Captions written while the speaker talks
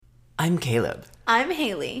I'm Caleb. I'm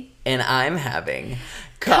Haley. And I'm having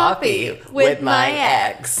coffee with my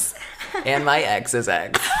ex. And my ex's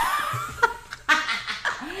ex.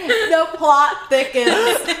 The plot thickens.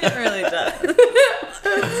 It really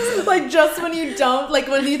does. Like just when you don't, like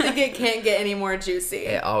when you think it can't get any more juicy.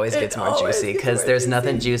 It always gets more juicy because there's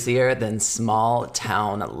nothing juicier than small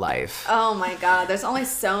town life. Oh my god, there's only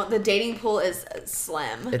the dating pool is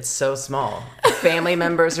slim. It's so small. Family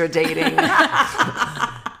members are dating.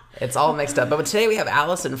 It's all mixed up. But today we have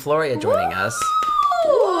Allison Floria joining us.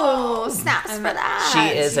 Ooh, snaps for that.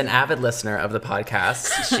 She is an avid listener of the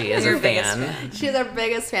podcast. She is a fan. She's our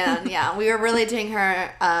biggest fan. Yeah, we were really doing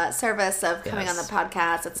her service of coming on the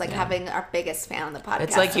podcast. It's like having our biggest fan on the podcast.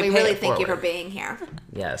 It's like so you we pay really it thank you for forward. being here.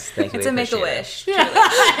 Yes, thank you. It's a Make-A-Wish.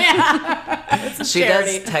 She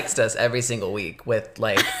does text us every single week with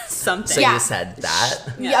like Something. So Yeah. you said that.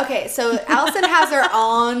 Yeah. Okay, so Allison has her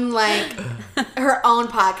own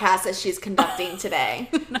podcast that she's conducting today.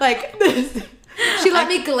 Like she let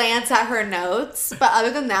me glance at her notes, but other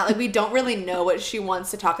than that, like we don't really know what she wants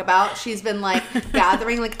to talk about. She's been like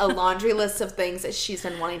gathering like a laundry list of things that she's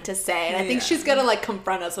been wanting to say, and I think she's gonna like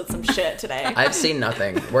confront us with some shit today. I've seen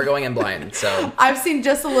nothing. We're going in blind, so I've seen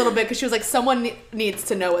just a little bit because she was like, someone needs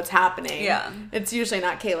to know what's happening. Yeah. It's usually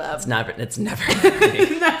not Caleb. it's never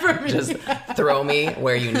me. Never me. Just throw me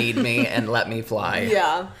where you need me and let me fly.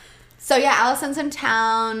 Yeah. So yeah, Allison's in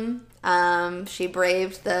town. She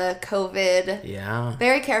braved the COVID Yeah.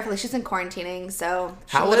 very carefully. She's been quarantining, so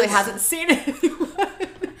she How literally is- hasn't seen anyone.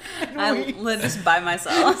 I live just by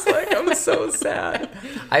myself. Like, I'm so sad.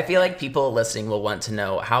 I feel like people listening will want to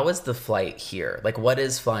know, how is the flight here? Like, what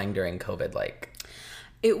is flying during COVID like?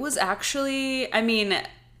 It was actually, I mean,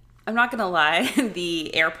 I'm not going to lie.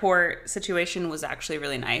 The airport situation was actually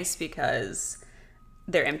really nice because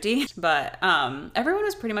they're empty. But everyone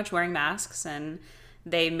was pretty much wearing masks, and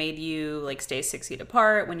they made you like stay 6 feet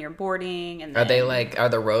apart when you're boarding. And Are they like, are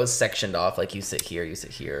the rows sectioned off? Like, you sit here, you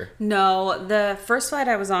sit here? No, the first flight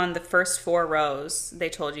I was on, the first 4 rows, they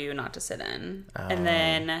told you not to sit in. And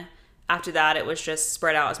then after that, it was just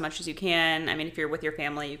spread out as much as you can. I mean, if you're with your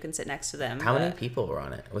family, you can sit next to them. How many but people were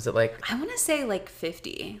on it? Was it like... I want to say like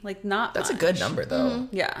 50. Like not That's a much. good number, though.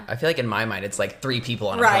 Yeah. I feel like in my mind, it's like 3 people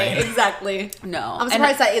on a Right, plane. exactly. No. I'm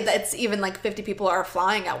surprised that it's even like 50 people are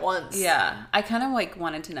flying at once. Yeah. I kind of like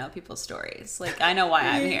wanted to know people's stories. Like, I know why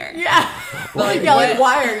I'm here. Yeah. But like, Yeah, like what-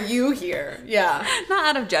 why are you here? Yeah.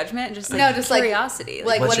 not out of judgment, just like No, just like curiosity.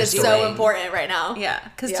 Like What's what your is so story? important right now. yeah.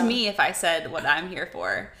 Because Yeah. to me, if I said what I'm here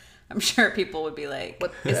for, I'm sure people would be like,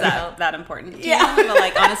 is that important to Yeah. you? But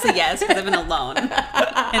like, honestly, yes, because I've been alone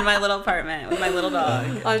in my little apartment with my little dog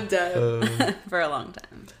I'm dead. for a long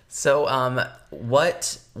time. So,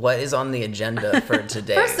 what is on the agenda for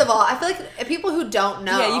today? First of all, I feel like people who don't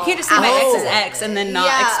know. Yeah, you can't just say my Allison- ex's ex and then not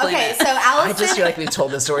yeah, explain okay, it. so Allison. I just feel like we've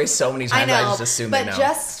told this story so many I times, know, I just assume but they know.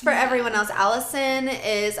 just for everyone else, Allison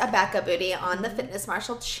is a backup booty on the Fitness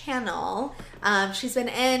Marshall channel. She's been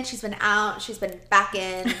in, she's been out, she's been back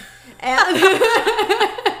in, and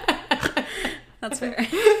That's fair.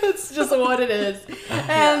 it's just what it is.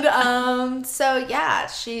 And so yeah,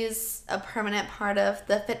 she's a permanent part of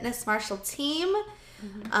the Fitness Marshall team.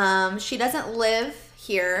 She doesn't live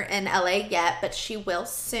here in LA yet, but she will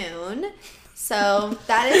soon. So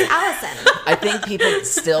that is Allison. I think people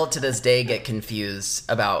still to this day get confused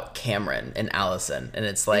about Cameron and Allison. And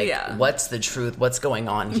it's like, Yeah. what's the truth? What's going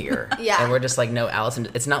on here? Yeah. And we're just like, no, Allison.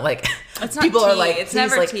 It's not like, It's not people are tea. like, It's please,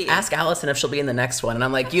 never like, tea. ask Allison if she'll be in the next one. And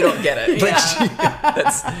I'm like, you don't get it. Like,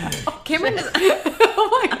 that's, Cameron doesn't,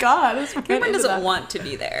 Oh my god, Cameron doesn't want to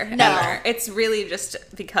be there. No. Ever. It's really just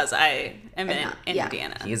because I am in Yeah.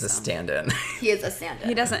 Indiana. he's a so. stand-in. He is a stand-in.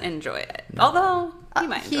 He doesn't enjoy it. Although, he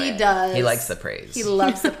might enjoy He it. does. He likes the praise. He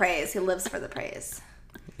loves the praise. He lives for the praise.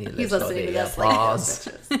 He's listening to this. Like, applause.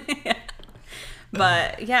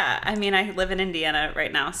 But yeah, I mean, I live in Indiana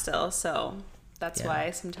right now still, so that's Yeah.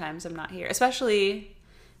 why sometimes I'm not here, especially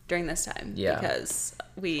during this time. Yeah. Because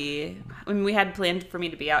we had planned for me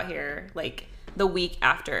to be out here like the week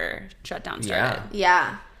after shutdown started.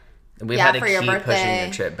 Yeah. We've Yeah, had to for keep your pushing birthday.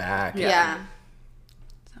 your trip back. Yeah.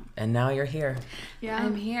 And now you're here. Yeah.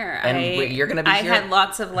 I'm here. And you're gonna be I here? had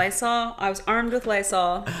lots of Lysol. I was armed with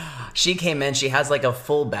Lysol. She came in, she has like a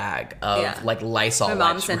full bag of Yeah. like Lysol My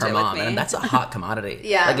mom wipes from sent her it with mom. me. And that's a hot commodity.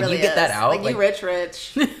 Yeah, Like it if really you get that is. out, like you rich.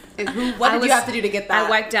 What I did you was- have to do to get that? I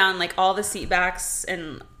wiped down like all the seat backs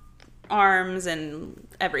and arms and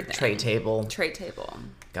everything. Tray table.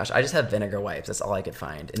 Gosh, I just have vinegar wipes. That's all I could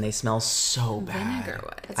find. And they smell so bad. Vinegar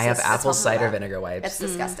wipes. I have It's apple just- cider vinegar wipes. It's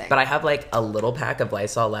disgusting. But I have like a little pack of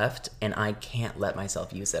Lysol left, and I can't let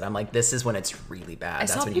myself use it. I'm like, this is when it's really bad. I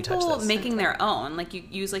That's saw when you touch people this. making their own. Like you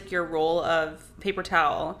use like your roll of paper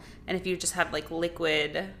towel, and if you just have like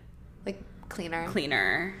liquid like cleaner.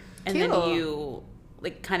 and Cute. then you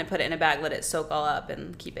like kind of put it in a bag, let it soak all up,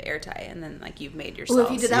 and keep it airtight, and then like you've made yourself. Ooh,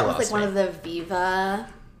 if you did that You with like lost one me. of the Viva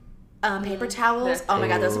paper towels, They're oh my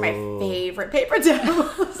god, those are my Ooh. favorite paper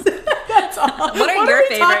towels. That's all. What are your we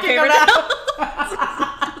favorite talking paper about?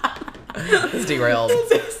 It's derailed.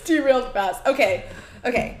 It's derailed fast. Okay.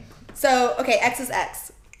 So, X is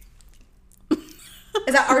X.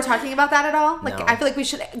 Are we talking about that at all? Like, No. I feel like we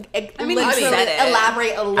should mean, literally you said it.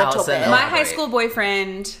 elaborate a little Allison, bit. My elaborate. high school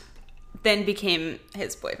boyfriend then became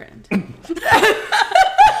his boyfriend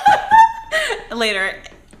later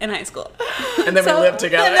in high school. And then we lived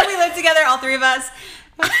together. And then we lived together, all three of us.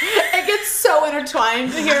 It gets so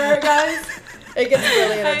intertwined here, guys. It gets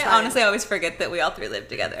really intertwined. I honestly always forget that we all three lived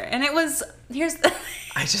together. And it was, here's the...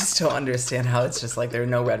 I just don't understand how it's just like there are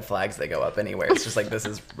no red flags that go up anywhere. It's just like this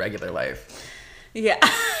is regular life. Yeah.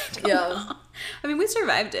 Yeah. I mean, we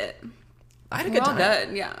survived it. I had a We're good all time.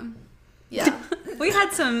 good, yeah. Yeah. We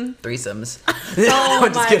had some... Threesomes. Oh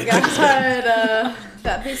I'm just my kidding. god.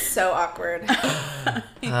 That'd be so awkward.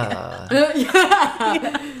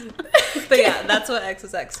 But yeah, that's what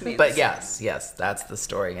XSX means. But yes, that's the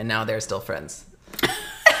story. And now they're still friends.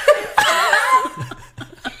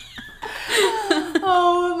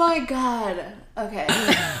 Oh my god. Okay.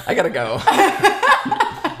 I gotta go.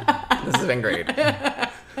 This has been great.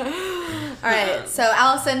 All right. So,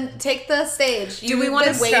 Allison, take the stage. You've we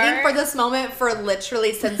wanna been waiting start? for this moment for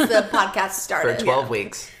literally since the podcast For started. 12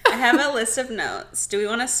 weeks. I have a list of notes. Do we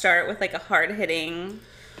want to start with like a hard-hitting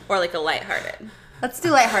or like a lighthearted? Let's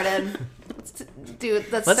do lighthearted. Let's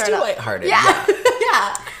Let's start do up. lighthearted. Yeah.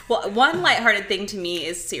 Yeah. Well, one lighthearted thing to me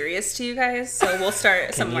is serious to you guys, so we'll start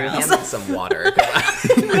Can somewhere you else. hand me some water?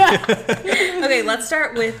 Okay, let's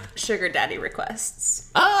start with sugar daddy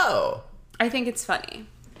requests. Oh. I think it's funny.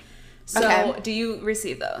 So, Okay. do you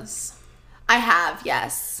receive those? I have,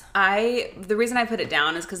 yes. The reason I put it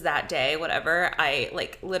down is because that day, whatever, I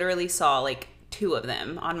like literally saw like 2 of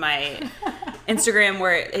them on my Instagram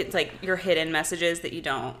where it's like your hidden messages that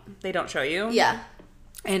they don't show you. Yeah.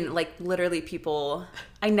 And like literally people,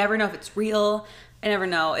 I never know if it's real. I never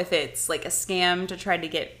know if it's like a scam to try to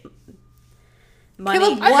get money.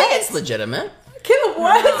 Caleb, I What? think it's legitimate. Caleb,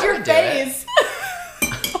 what is I your would do it. face?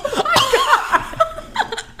 Oh my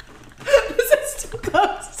god. This is too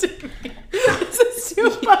close to me. This is too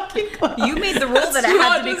fucking close. You made the rule that it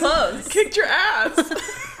had to be close. Kicked your ass.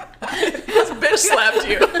 This bitch slapped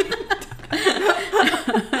you.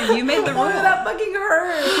 You made the Oh, rule. that fucking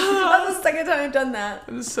hurts. That's the second time I've done that.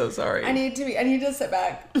 I'm so sorry. I need to sit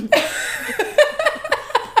back.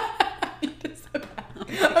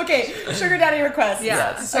 Okay, sugar daddy request. Yeah.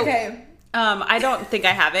 Yes. So, Okay. I don't think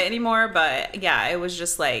I have it anymore, but yeah, it was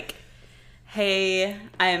just like, hey,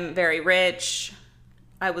 I'm very rich.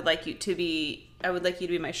 I would like you to be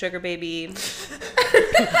my sugar baby.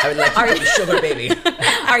 I would like you to be sugar baby.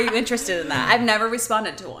 Are you interested in that? I've never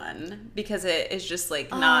responded to one because it is just like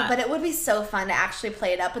not. But it would be so fun to actually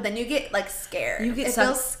play it up, but then you get like scared. You get it some-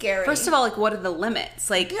 feels scary. First of all, like, what are the limits?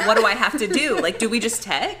 Like, what do I have to do? Like, do we just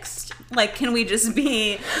text? Like, can we just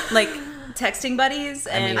be like texting buddies?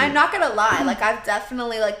 And mean- I'm not gonna lie, like I've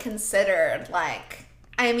definitely like considered like,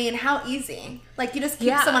 I mean, how easy? Like you just keep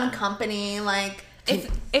Yeah. someone company, like.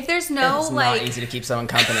 if there's no It's like, not easy to keep someone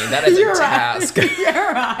company. That is a task.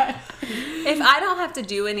 You're right. if I don't have to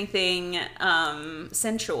do anything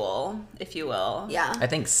sensual, if you will, Yeah. I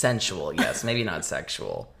think sensual, yes. Maybe not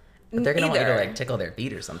sexual. But they're going to want you to Either. like tickle their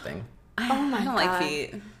feet or something. Oh my I don't God. like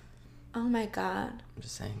feet. Oh my god. I'm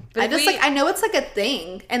just saying. But I if just we- like I know it's like a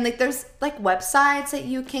thing, and like there's like websites that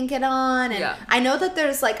you can get on, and Yeah. I know that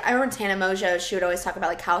there's like I remember Tana Mojo, she would always talk about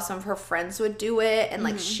like how some of her friends would do it, and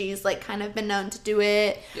like she's like kind of been known to do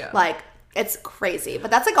it. Yeah. Like it's crazy,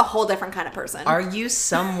 but that's like a whole different kind of person. Are you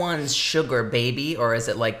someone's sugar baby, or is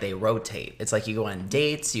it like they rotate? It's like you go on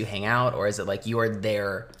dates, you hang out, or is it like you are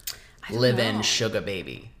their live-in know. sugar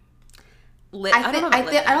baby? I don't know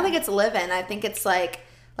about I don't think it's live-in. I think it's like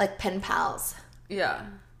pen pals. Yeah.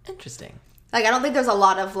 Interesting. Like I don't think there's a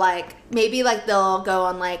lot of like maybe like they'll go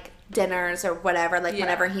on like dinners or whatever. Like Yeah.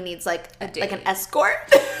 whenever he needs like A like an date. escort.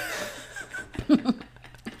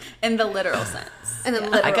 In the literal sense. And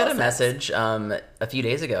then I got a literal sense. message a few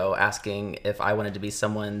days ago asking if I wanted to be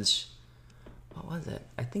someone's, what was it?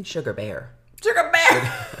 I think Sugar Bear. Sugar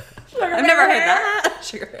bear. Sugar I've never bear. heard that.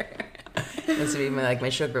 Sugar bear. Wants to be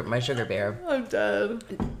my sugar bear. I'm dead.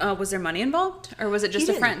 Was there money involved, or was it just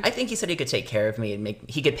a friend? I think he said he could take care of me and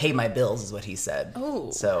he could pay my bills, is what he said.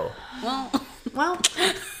 Oh. So. Well,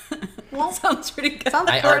 Sounds pretty good. sounds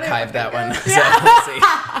I pretty archived that good. one. So we'll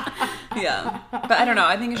see. Yeah, but I don't know.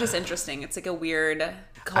 I think it's just interesting. It's like a weird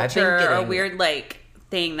culture, or a weird like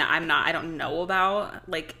thing that I don't know about.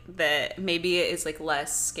 Like that maybe it is like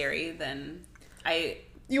less scary than I.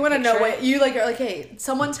 You want to know picture what you like? You're like, hey,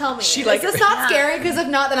 someone tell me. She Is like- this not Yeah. scary? Because if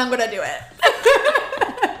not, then I'm gonna do it.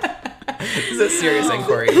 This is a serious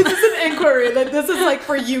inquiry. This is an inquiry. Like this is like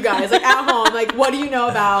for you guys, like at home. Like, what do you know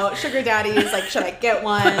about sugar daddies? Like, should I get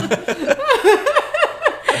one?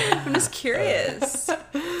 I'm just curious. I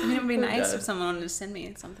mean, it would be nice if someone wanted to send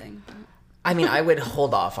me something. I mean, I would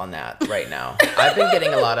hold off on that right now. I've been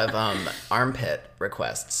getting a lot of armpit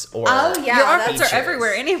requests. Or Oh, yeah, Your that's- armpits features. are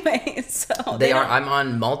everywhere anyway, so They are. don't- I'm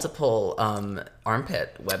on multiple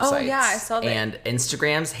armpit websites. Oh, yeah, I saw that. And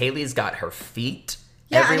Instagrams. Haley's got her feet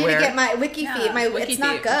Yeah, everywhere. I need to get my wiki feed. My Wiki it's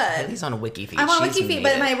not feet. good. Haley's on WikiFeed. I'm on She's wiki feed, made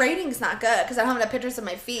but it. my rating's not good because I don't have enough pictures of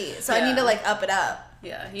my feet. So I Yeah. need to like up it up.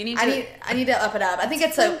 Yeah, you need to. I need to up it up. I think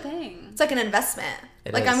it's Same a thing. it's like an investment.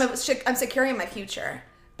 It like is. I'm securing my future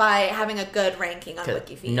by having a good ranking on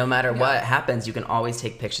WikiFeed. No matter what happens, you can always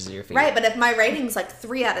take pictures of your feet. Right, but if my rating's like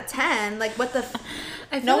 3 out of 10, like what the?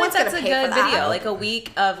 I feel no like one's that's gonna a pay good for that. video, like a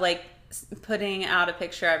week of like putting out a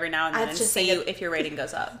picture every now and I then and just see think if your rating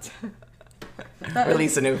goes up.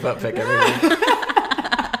 Release a new foot pic every week.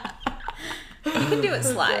 You can do it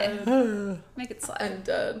slide. Make it slide. I'm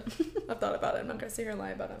dead. I've thought about it. I'm not gonna sit here and lie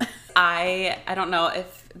about it. I don't know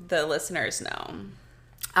if the listeners know.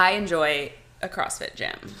 I enjoy a CrossFit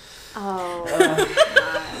gym. Oh,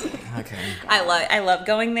 Okay. I love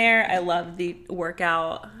going there. I love the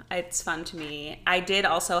workout. It's fun to me. I did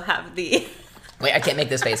also have the Wait, I can't make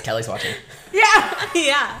this face. Kelly's watching. yeah,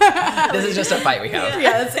 yeah. This is just a fight we have.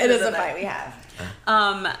 yeah. It is a fight we have.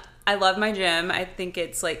 I love my gym. I think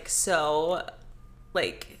it's like so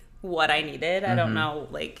like what I needed. I don't know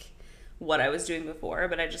like what I was doing before,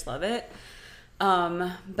 but I just love it.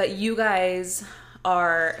 But you guys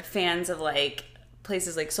are fans of like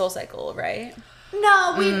places like SoulCycle, right?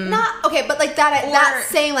 No, we not okay, but like that Or- that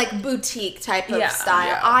same like boutique type of Yeah, style.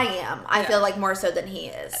 yeah. I am. I Yeah. feel like more so than he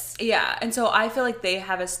is. Yeah, and so I feel like they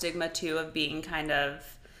have a stigma too of being kind of.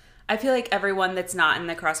 I feel like everyone that's not in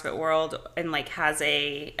the CrossFit world and like has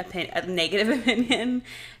a negative opinion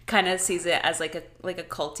kind of sees it as like a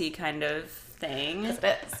culty kind of thing. It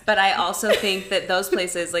is. But I also think that those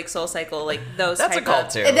places like SoulCycle, like those That's a type cult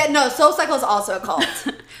of, too. No, SoulCycle is also a cult.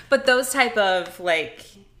 but those type of like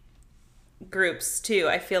groups too,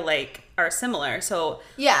 I feel like are similar. So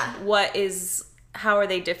Yeah. how are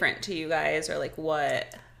they different to you guys, or like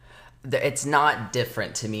what? It's not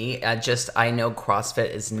different to me. I know CrossFit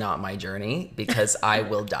is not my journey because I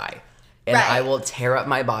will die. And Right. I will tear up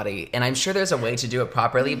my body. And I'm sure there's a way to do it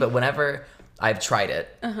properly, but whenever I've tried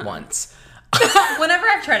it once, Whenever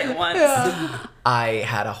I've tried it once, I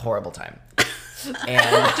had a horrible time.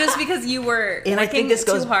 And just because you were And I working think this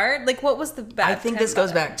goes- too hard. Like, what was the bad? I think time this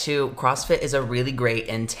goes about back to CrossFit is a really great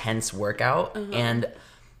intense workout, and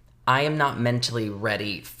I am not mentally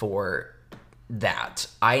ready for that.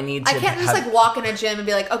 I need to I can't just have- like walk in a gym and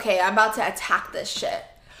be like, okay, I'm about to attack this shit.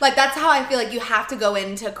 Like that's how I feel like you have to go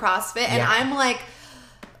into CrossFit, and Yeah. I'm like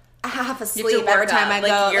half You have asleep to every work time up. I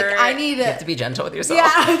Like, go. you're- Like I need you have to. to be gentle with yourself.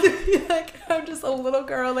 Yeah, like I'm just a little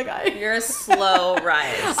girl. Like it. You're a slow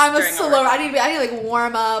rise. I'm a during slow. workout. I need to like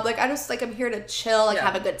warm up. Like I just like I'm here to chill. Like Yeah.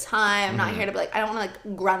 have a good time. I'm not here to be like I don't want to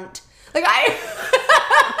like grunt. Like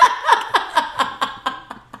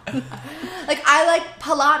like I like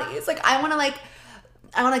Pilates. Like I want to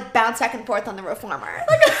like bounce back and forth on the reformer.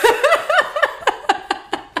 Like,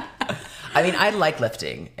 I mean, I like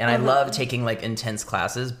lifting and I love taking like intense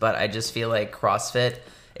classes, but I just feel like CrossFit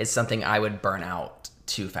is something I would burn out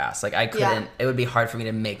too fast. Like I couldn't, it would be hard for me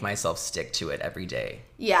to make myself stick to it every day.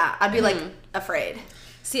 yeah, I'd be like afraid.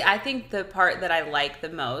 See, I think the part that I like the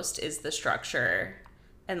most is the structure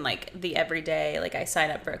and like the everyday. Like I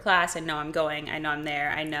sign up for a class, I know I'm going, I know I'm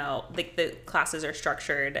there, I know like the classes are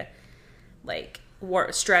structured, like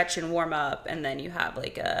stretch and warm up, and then you have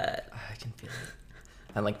like a. I can feel it.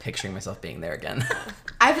 I'm like picturing myself being there again.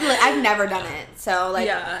 I've never done it, so like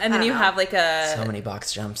Yeah, and I then don't you know. have like a. So many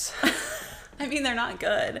box jumps. I mean, they're not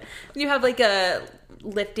good. You have like a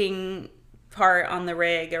lifting part on the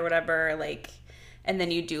rig or whatever, like, and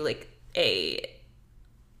then you do like a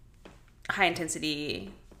high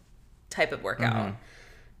intensity type of workout.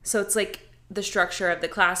 So it's like the structure of the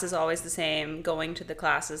class is always the same. Going to the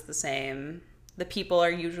class is the same. the people are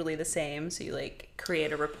usually the same, so you like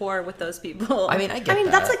create a rapport with those people. I mean, I get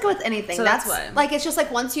that. that's like with anything. So that's what like, it's just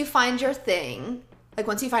like once you find your thing, like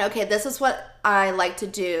once you find, okay, this is what I like to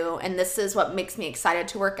do and this is what makes me excited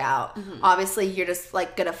to work out. Obviously, you're just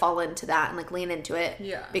like gonna fall into that and like lean into it.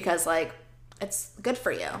 Yeah. Because like it's good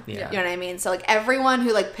for you. Yeah. You know what I mean? So like everyone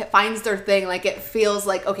who like finds their thing, like it feels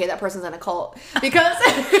like, okay, that person's in a cult because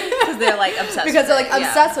they're like obsessed. because they're with like it.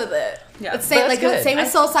 obsessed with it. Yeah. It's same But like that's good. same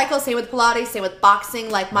with SoulCycle, same with Pilates, same with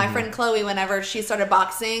boxing. Like my friend Chloe, whenever she started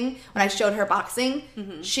boxing, when I showed her boxing,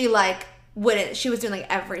 she like wouldn't. She was doing like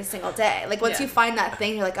every single day. Like once Yeah. you find that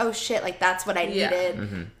thing, you're like, oh shit, like that's what I Yeah.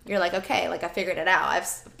 needed. You're like, okay, like I figured it out.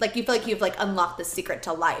 Like you feel like you've like unlocked the secret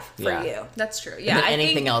to life for Yeah. you. That's true. And Yeah. then I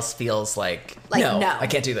anything think, else feels like, Like no, no, I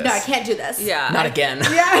can't do this. No, I can't do this. Yeah. Not again.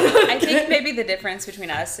 Yeah. I think maybe the difference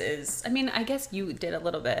between us is, I mean, I guess you did a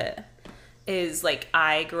little bit, is like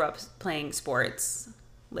I grew up playing sports.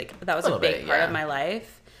 Like that was a Little big bit, part yeah. of my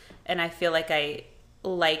life. And I feel like I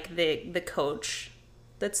like the coach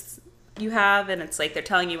that's you have, and it's like they're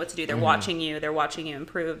telling you what to do. They're watching you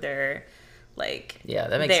improve. They're like, Yeah,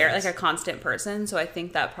 that makes they're sense. like a constant person. So I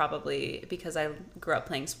think that probably, because I grew up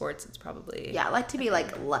playing sports, it's probably, Yeah, I like to be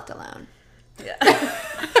like left alone. yeah.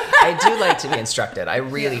 I do like to be instructed. I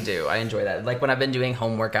really do. I enjoy that. Like when I've been doing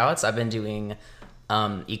home workouts, I've been doing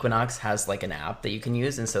Equinox has like an app that you can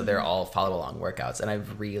use, and so they're all follow along workouts, and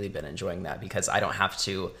I've really been enjoying that because I don't have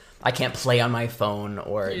to. I can't play on my phone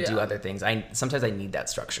or do Yeah. other things. Sometimes I need that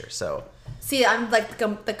structure. So See, I'm like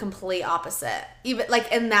the complete opposite. Even like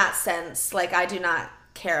in that sense, like I do not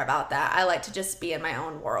care about that. I like to just be in my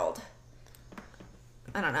own world.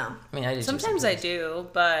 I don't know. I mean, I do Sometimes I do,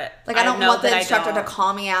 but Like I don't know want the that I instructor to don't.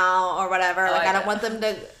 call me out or whatever. Like I I don't get want them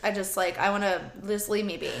to. I just like I want to just leave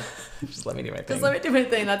me be. just let me do my thing. Just let me do my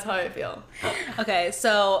thing. That's how I feel. Okay,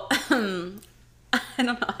 so I don't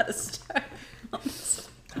know how to start.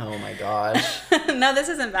 Oh my gosh. No, this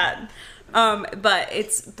isn't bad. But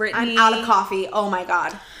it's Brittany. I'm out of coffee. Oh my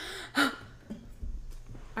god.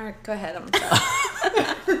 All right, go ahead. I'm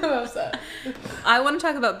upset. I'm upset. I want to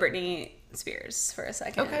talk about Britney Spears for a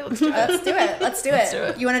second. Okay, let's do it. Let's do it. Let's do it. Let's do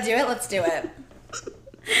it. You want to do it? Let's do it.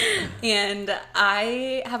 And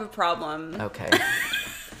I have a problem. Okay.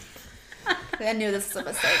 I knew this was a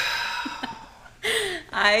mistake.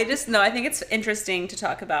 I just know, I think it's interesting to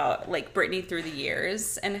talk about like Britney through the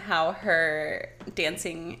years and how her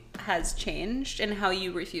dancing has changed and how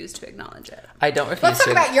you refuse to acknowledge it. I don't refuse Let's talk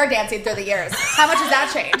to. about your dancing through the years. How much has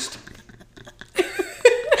that changed?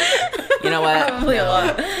 You know what? Probably a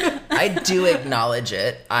lot. I do acknowledge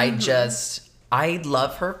it. I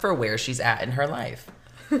love her for where she's at in her life.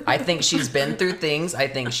 I think she's been through things. I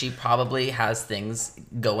think she probably has things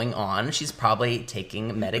going on. She's probably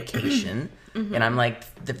taking medication. And I'm like,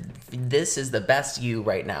 this is the best you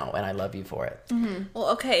right now, and I love you for it. Well,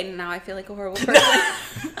 okay, now I feel like a horrible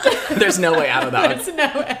person. There's no way out of that. There's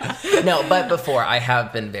no way. No, but before, I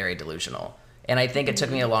have been very delusional. And I think it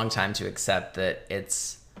took me a long time to accept that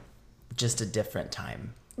it's just a different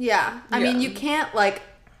time. Yeah. I mean, Yeah. you can't like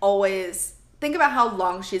always think about how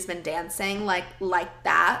long she's been dancing like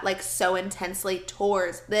that, like so intensely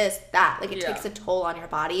towards this, that. Like it Yeah. takes a toll on your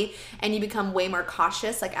body and you become way more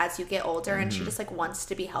cautious like as you get older and she just like wants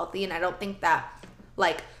to be healthy, and I don't think that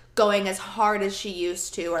like going as hard as she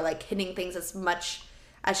used to or like hitting things as much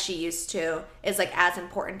as she used to is like as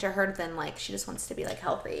important to her than like she just wants to be like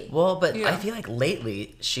healthy. Well, but Yeah. I feel like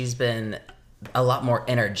lately she's been a lot more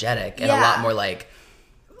energetic and a Yeah. lot more like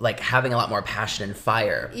having a lot more passion and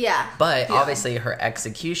fire. Yeah. But Yeah. obviously her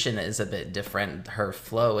execution is a bit different. Her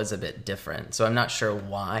flow is a bit different. So I'm not sure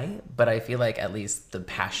why, but I feel like at least the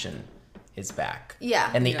passion is back.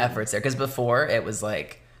 Yeah. And the Yeah. efforts there. Because before it was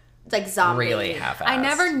like It's like zombie. really half-assed. I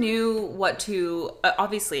never knew what to.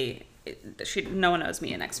 Obviously, no one owes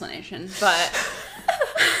me an explanation, but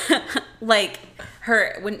like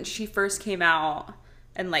her when she first came out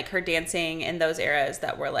and like her dancing in those eras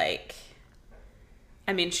that were like,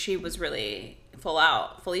 I mean, she was really full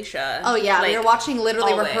out, Felicia. Oh yeah, we like, were watching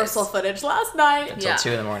literally always. rehearsal footage last night. Until Yeah. 2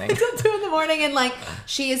 a.m. Until 2 a.m, and like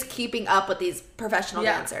she is keeping up with these professional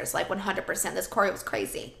Yeah. dancers, like 100%. This choreo was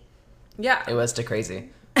crazy. Yeah, It was too crazy.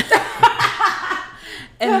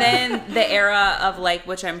 and then the era of like,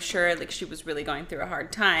 which I'm sure like she was really going through a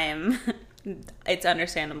hard time. It's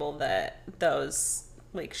understandable that those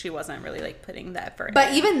like she wasn't really like putting the effort. But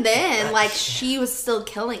in. even then, like she was still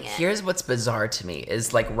killing it. Here's what's bizarre to me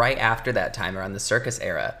is like right after that time around the circus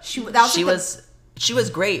era, That was she like she was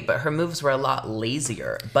great, but her moves were a lot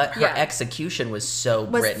lazier. But her Yeah. execution was so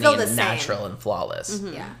Was Britney still the and same. natural and flawless.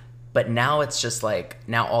 yeah. But now it's just like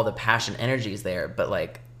now all the passion, energy is there, but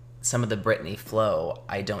like some of the Britney flow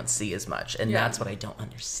I don't see as much, and Yeah. that's what I don't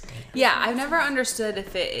understand. Yeah, I've never understood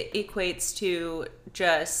if it equates to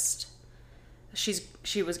just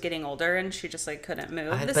she was getting older and she just like couldn't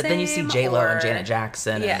move. But then you see J Lo or- and Janet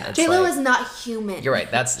Jackson. Yeah. and it's J-Lo like, is not human. You're right.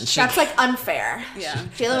 That's like unfair. Yeah,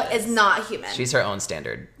 J-Lo is not human. She's her own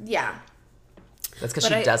standard. Yeah. That's because But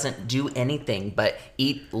she I- doesn't do anything but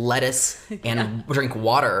eat lettuce and drink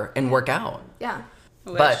water and work out. Yeah.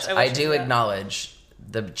 But I wish do could do that. acknowledge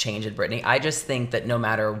the change in Britney. I just think that no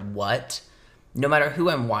matter what, no matter who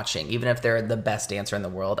I'm watching, even if they're the best dancer in the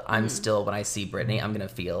world, I'm still, when I see Britney, I'm going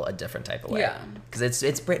to feel a different type of way. Yeah. Because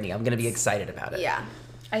it's Britney. I'm going to be excited about it. Yeah.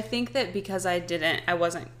 I think that because I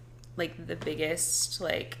wasn't like the biggest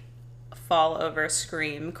like fall over,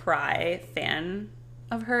 scream, cry fan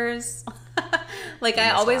of hers. Like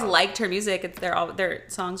I always out. liked her music. It's their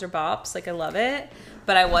songs are bops. Like I love it,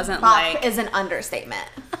 but I wasn't Bop like is an understatement.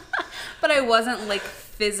 but I wasn't like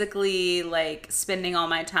physically like spending all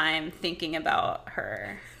my time thinking about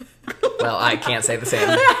her. Well, I can't say the same.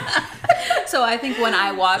 So I think when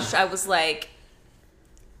I watched, I was like,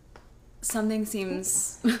 something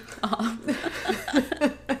seems off.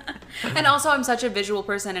 And also, I'm such a visual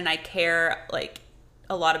person, and I care like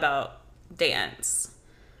a lot about dance.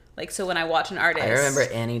 Like, so when I watch an artist, I remember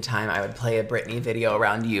any time I would play a Britney video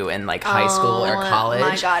around you in like high school or college.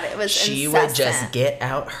 my God, it was she incessant. would just get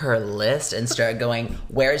out her list and start going,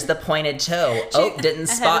 "Where's the pointed toe? Oh, didn't ahead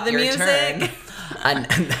spot of the your music." turn."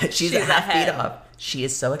 And she's a half ahead. beat off. She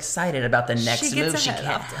is so excited about the next She gets move. She ahead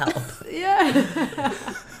can't often. help. Yeah.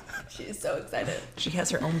 She's so excited. She has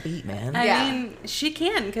her own beat, man. I Yeah. mean, she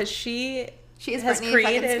can because she She's has Britney fucking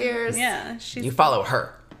created. Spears. Yeah, she's You follow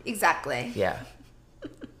her. Exactly. Yeah.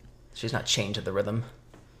 She's not chained to the rhythm.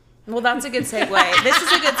 Well, that's a good segue. This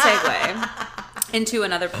is a good segue into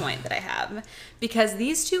another point that I have. Because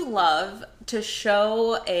these two love to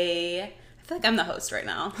show I feel like I'm the host right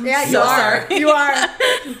now. Yeah, you So are. sorry. You are.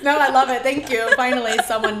 No, I love it. Thank you. Finally,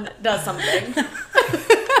 someone does something.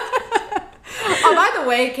 Oh, by the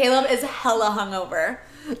way, Caleb is hella hungover.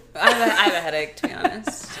 I have a headache, to be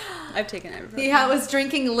honest. I've taken ibuprofen. He was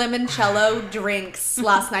drinking limoncello drinks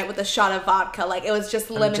last night with a shot of vodka. Like, it was just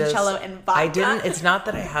limoncello and vodka. It's not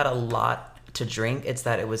that I had a lot to drink. It's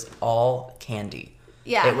that it was all candy.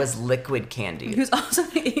 Yeah. It was liquid candy. He was also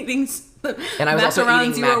eating And I was also macarons.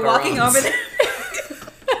 eating You were walking macarons. over there.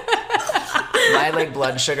 My like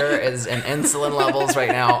blood sugar is and insulin levels right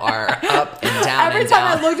now are up and down Every and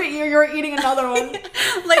time down. I looked at you, you were eating another one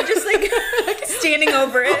like, just like standing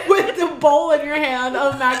over it. with the bowl in your hand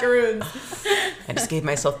of macaroons. I just gave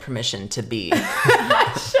myself permission to be.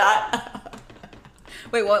 Shut up.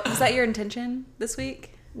 Wait, what was that your intention this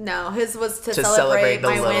week? No, his was to To celebrate celebrate the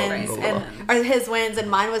my little- wins, the and or his wins, and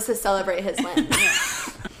mine was to celebrate his wins.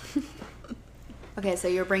 Okay, so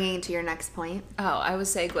you're bringing to your next point. Oh, I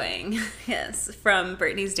was segueing, yes, from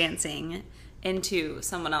Britney's dancing into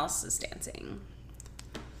someone else's dancing.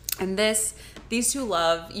 And these two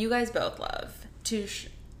love, you guys both love, to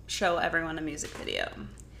show everyone a music video.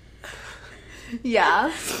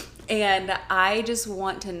 Yeah. And I just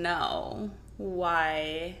want to know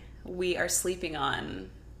why we are sleeping on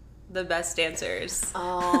the best dancers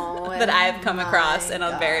Oh, that I've come across in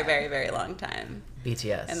a God. very, very, very long time.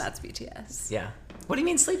 BTS. And that's BTS. Yeah. What do you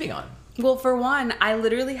mean sleeping on? Well, for one, I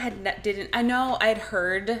literally I know I'd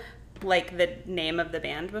heard like the name of the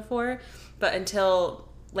band before, but until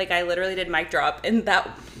like I literally did Mic Drop in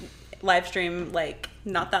that live stream like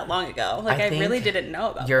not that long ago. Like I think really didn't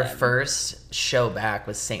know about your them. first show back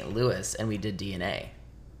was St. Louis, and we did DNA.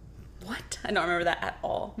 What? I don't remember that at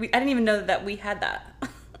all. I didn't even know that we had that.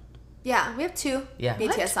 Yeah, we have two Yeah.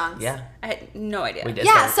 BTS What? songs. Yeah, I had no idea. we did.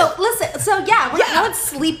 Yeah, so listen, no one's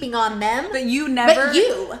sleeping on them. But you never. But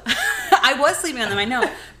you. I was sleeping on them, I know.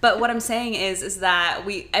 But what I'm saying is that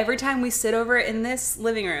every time we sit over in this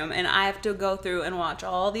living room and I have to go through and watch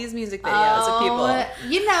all these music videos of people.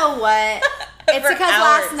 You know what? It's For because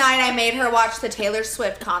hours. last night I made her watch the Taylor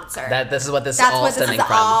Swift concert. This is what this is That's all what this stemming is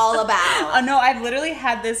from. all about. Oh no, I've literally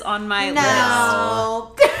had this on my list.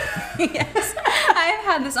 No. Yes. I've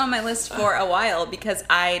had this on my list for a while because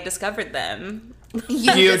I discovered them.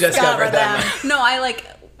 You discovered them. No, I like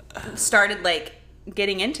started like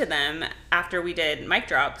getting into them after we did Mic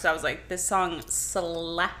Drop because I was like, this song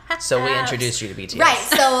slaps. So we introduced you to BTS. Right,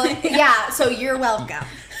 so yeah, so you're welcome.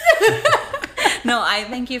 No, I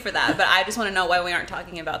thank you for that, but I just want to know why we aren't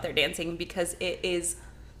talking about their dancing because it is.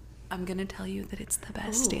 I'm gonna tell you that it's the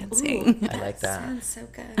best dancing. I like that. Sounds so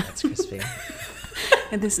good. That's crispy.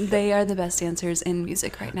 And they are the best dancers in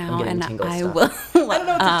music right now, getting and tingles, I stop. will I don't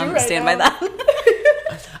know what to do right stand now. by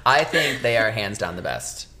that. I think they are hands down the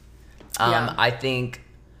best. Yeah. I think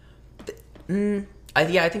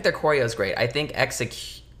I think their choreo is great. I think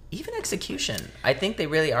even execution. I think they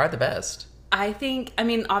really are the best. I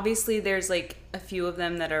mean, obviously there's like a few of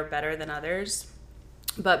them that are better than others,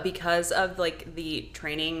 but because of like the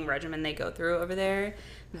training regimen they go through over there,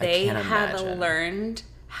 they have learned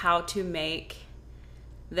how to make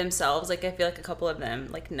themselves, like I feel like a couple of them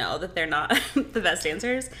like know that they're not the best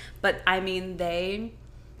dancers, but I mean they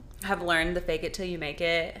have learned the fake it till you make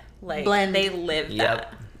it, like blend. They live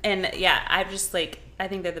that. And yeah, I just like, I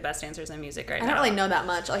think they're the best dancers in music right now. I don't really know that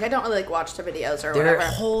much. Like I don't really like watch their videos or their whatever.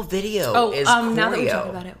 Whole video is choreo. Now that we talk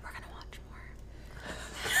about it, we're gonna watch more.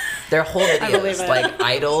 Their whole video is like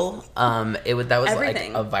Idol. That was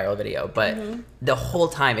everything. Like a viral video, but the whole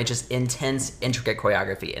time it's just intense, intricate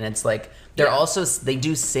choreography, and it's like they're also, they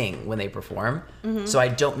do sing when they perform, so I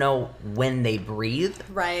don't know when they breathe,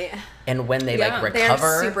 right, and when they like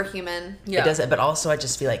recover. They're superhuman. It does, but also I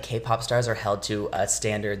just feel like K-pop stars are held to a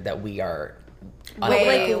standard that we are.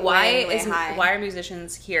 Why are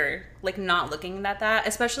musicians here like not looking at that,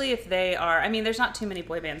 especially if they are, I mean there's not too many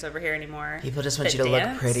boy bands over here anymore. People just want you to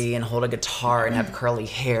look pretty and hold a guitar and have curly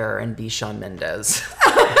hair and be Shawn Mendes.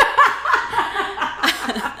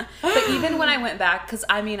 But even when I went back, because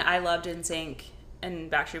I mean I loved NSYNC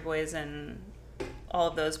and Backstreet Boys and all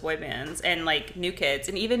of those boy bands and like New Kids,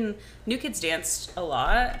 and even New Kids danced a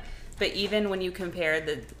lot, but even when you compare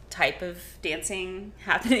the type of dancing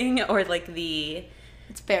happening or like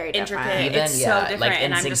it's very different. It's so different. Like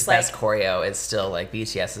and I'm NSYNC's just best choreo is still like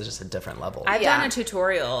BTS is just a different level. I've done a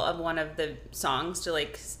tutorial of one of the songs to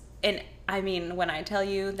like, and I mean when I tell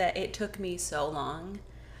you that it took me so long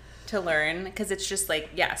to learn, because it's just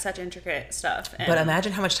like such intricate stuff. And but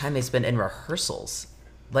imagine how much time they spend in rehearsals.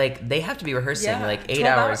 Like they have to be rehearsing like 8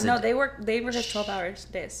 hours. No, they rehearse 12 hours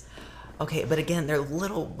days. Okay, but again, they're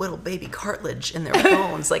little baby cartilage in their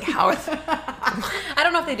bones. Like how? I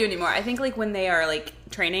don't know if they do anymore. I think like when they are like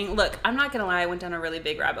training. Look, I'm not gonna lie. I went down a really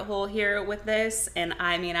big rabbit hole here with this, and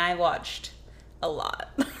I mean I watched a lot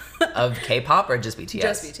of K-pop or just BTS.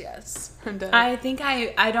 Just BTS. I'm done. I think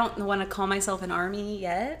I don't want to call myself an ARMY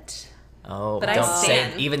yet. Oh, but don't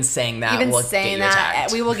say even saying that. Even saying that,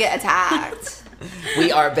 we will get attacked.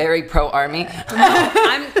 We are very pro ARMY.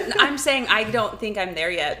 I'm saying I don't think I'm there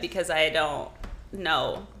yet because I don't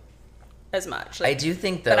know as much. Like, I do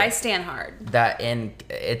think but I stand hard. That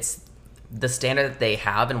it's the standard that they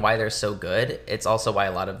have and why they're so good. It's also why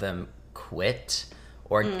a lot of them quit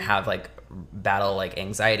or have like battle like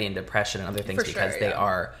anxiety and depression and other things because they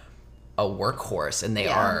are a workhorse and they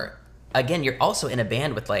are, again, you're also in a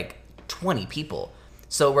band with like 20 people.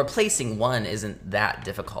 So replacing one isn't that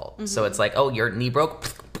difficult. So it's like, oh, your knee broke.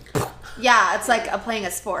 Yeah, it's like playing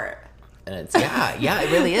a sport. And it's it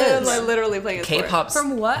really is. It's like literally playing a K-pop.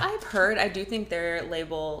 From what I've heard, I do think their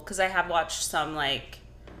label, because I have watched some like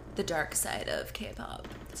the dark side of K-pop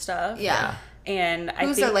stuff. Yeah. And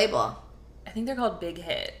who's their label? I think they're called Big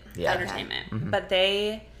Hit Entertainment. But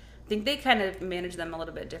I think they kind of manage them a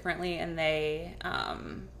little bit differently, and they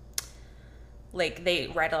like they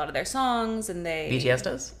write a lot of their songs, and BTS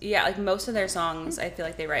does? Yeah, like most of their songs I feel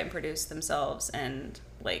like they write and produce themselves, and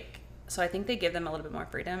like so I think they give them a little bit more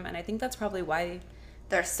freedom, and I think that's probably why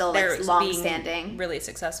they're still like long standing, really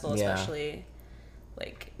successful, especially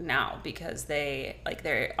like now, because they're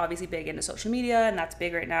obviously big into social media, and that's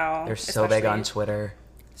big right now. They're so big on Twitter.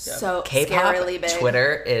 So K-pop scarily big.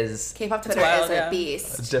 Twitter is K-pop Twitter is a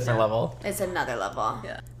beast. It's a different level. It's another level.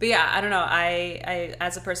 Yeah. But yeah, I don't know. I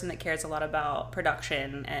as a person that cares a lot about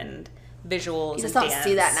production and visuals, you just and don't dance,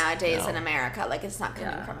 see that nowadays in America. Like it's not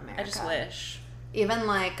coming from America. I just wish. Even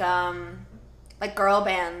like girl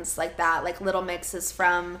bands like that, like Little Mix is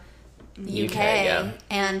from UK,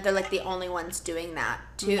 and they're like the only ones doing that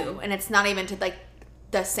too. And it's not even to like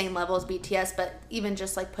the same level as BTS, but even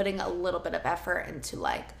just like putting a little bit of effort into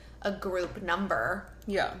like a group number,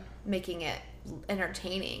 making it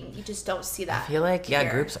entertaining. You just don't see that. I feel like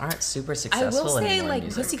groups aren't super successful I will say anymore.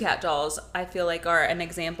 like Pussycat Dolls, I feel like are an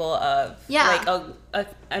example of like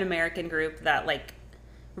an American group that like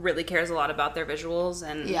really cares a lot about their visuals,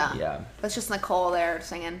 and It's just Nicole there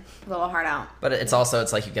singing a little heart out. But it's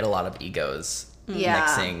like you get a lot of egos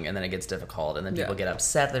mixing, and then it gets difficult, and then people get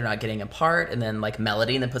upset they're not getting a part, and then like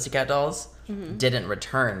Melody and the Pussycat Dolls didn't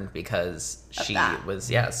return because she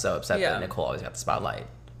was so upset that Nicole always got the spotlight.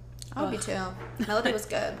 I would be too. Melody was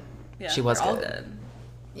good. She was all good.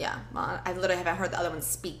 Yeah, well, I literally haven't heard the other one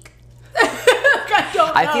speak. I don't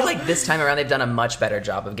know. I feel like this time around they've done a much better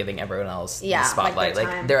job of giving everyone else the spotlight. their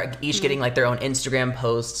Like time. they're each getting like their own Instagram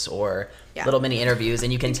posts or little mini interviews,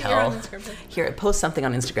 and you can tell. Here, post something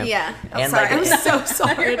on Instagram. Yeah. And sorry. like, I'm so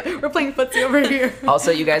sorry. We're playing footsie over here.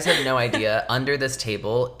 also, you guys have no idea. Under this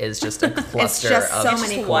table is just a It's cluster just of so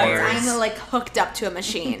many cords. wires. I'm like hooked up to a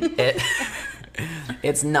machine.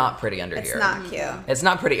 It's not pretty under It's here. not cute. It's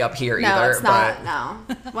not pretty up here No, either. it's not.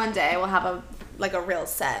 No. One day we'll have a real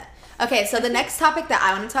set. Okay, so the next topic that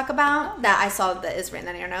I want to talk about that I saw that is written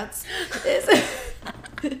in your notes is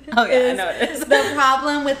Oh yeah, I know it is. the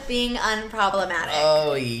problem with being unproblematic.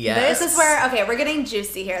 Oh yes. This is where, okay, we're getting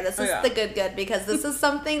juicy here. This is yeah. the good because this is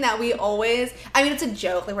something that we always, I mean, it's a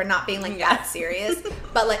joke. Like, we're not being, like, that serious.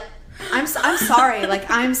 But, like, I'm sorry. Like,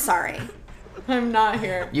 I'm sorry. I'm not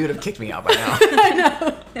here. You would have kicked me out by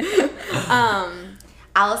now.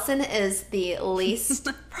 Allison is the least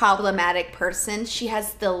problematic person. She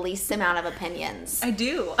has the least amount of opinions. I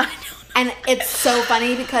do. I know. And it's so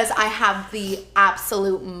funny because I have the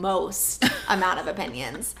absolute most amount of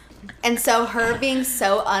opinions. And so her being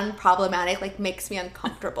so unproblematic like makes me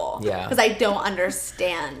uncomfortable. Yeah. Because I don't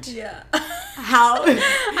understand Yeah. how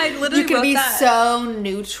I literally you can wrote be that. so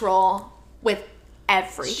neutral with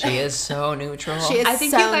everything. She is so neutral. She is I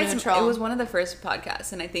think so you guys, neutral. it was one of the first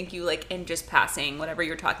podcasts, and I think you, like, in just passing, whatever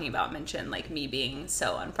you're talking about, mentioned, like, me being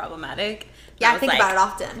so unproblematic. Yeah, I was think like, about it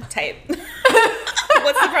often. Type.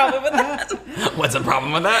 What's the problem with that? What's the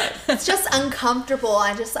problem with that? It's just uncomfortable.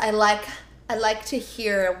 I like to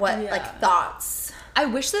hear what Yeah. like thoughts. I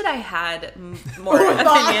wish that I had more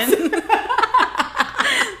thoughts. opinions.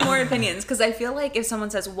 More opinions, because I feel like if someone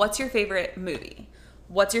says, "What's your favorite movie?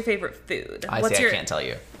 What's your favorite food? I What's say your?" I can't tell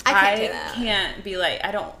you. I can't do that. can't be like,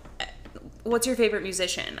 I don't. What's your favorite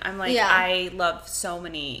musician? I'm like, Yeah. I love so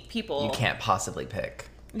many people. You can't possibly pick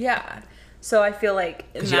Yeah. So I feel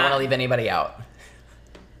like because you don't want to leave anybody out.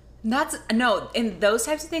 That's no, in those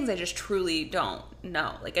types of things, I just truly don't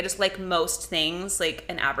know. Like, I just like most things, like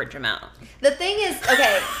an average amount. The thing is,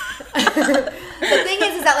 okay. The thing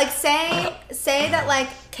is that like say that like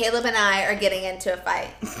Caleb and I are getting into a fight,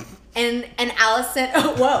 and Allison.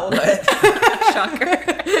 Oh, whoa. Shocker.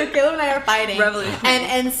 Caleb and I are fighting. Revolution.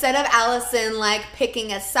 And instead of Allison like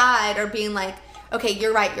picking a side or being like, okay,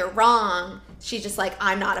 you're right, you're wrong, she's just like,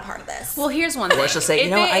 I'm not a part of this. Well, here's one thing. Or she'll say, If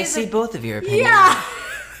you know, it I is see a- both of your opinions. yeah.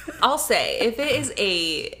 I'll say, if it is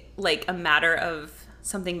a matter of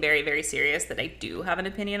something very, very serious that I do have an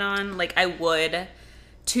opinion on, like, I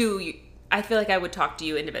feel like I would talk to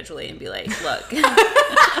you individually and be like, look,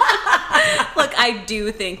 look, I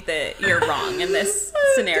do think that you're wrong in this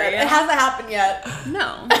scenario. It hasn't happened yet.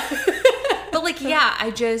 No. But, like, yeah,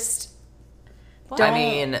 I just don't. I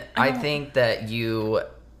mean, I think that you,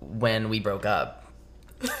 when we broke up,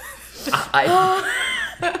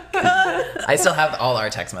 I still have all our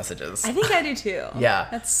text messages. I think I do too. Yeah.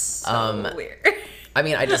 That's so weird. I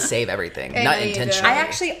mean, I just save everything, I not know you do. intentionally. I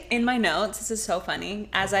actually, in my notes, this is so funny,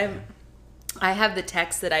 as I have the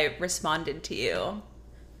text that I responded to you.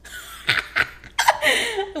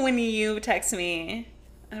 When you text me,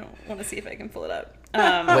 I don't want to see if I can pull it up.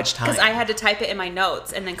 Which time? Because I had to type it in my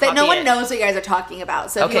notes and then But copy no one it. knows what you guys are talking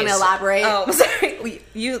about. So if Okay, you want to so- elaborate. Oh, sorry.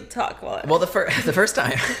 You talk while Well, the first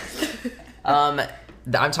time,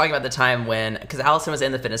 I'm talking about the time when, because Allison was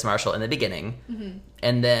in the Fitness Marshal in the beginning, Mm-hmm.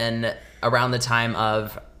 and then around the time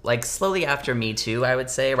of, like, slowly after Me Too, I would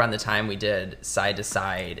say, around the time we did Side to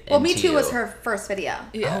Side. Well, Me Into Too You. was her first video.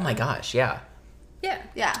 Yeah. Oh my gosh, yeah. Yeah.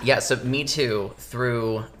 Yeah. Yeah, so Me Too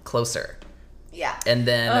through Closer. Yeah. And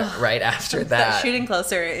then right after that, Shooting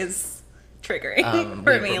Closer is triggering we-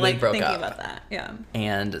 for me, we like, broke thinking up. about that. Yeah.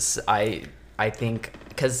 and I think,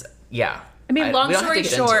 because, yeah. I mean, long we don't have story to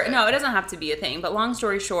get into short, it. no, it doesn't have to be a thing, but long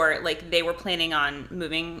story short, like, they were planning on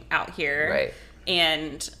moving out here. Right.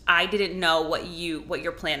 And I didn't know what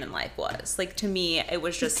your plan in life was. Like, to me, it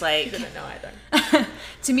was just like, didn't know either.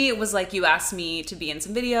 to me, it was like you asked me to be in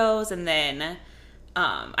some videos, and then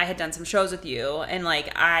I had done some shows with you, and,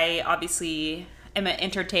 like, I obviously am an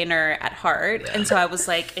entertainer at heart, and so I was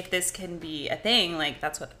like, if this can be a thing, like,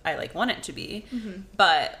 that's what I, like, want it to be. Mm-hmm.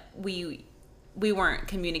 But we weren't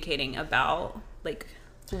communicating about, like,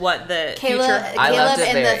 what the Caleb future. I left it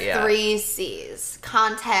in there, the yeah. 3 C's: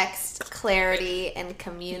 context, clarity, and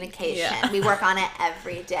communication. Yeah. We work on it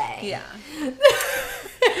every day. Yeah.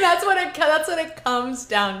 That's what it comes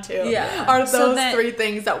down to. Yeah. Are So those then- 3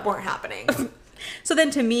 things that weren't happening. So then,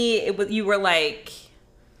 to me, you were like,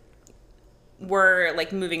 we're,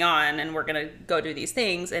 like, moving on and we're gonna go do these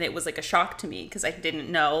things, and it was, like, a shock to me because I didn't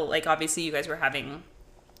know. Like, obviously you guys were having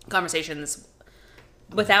conversations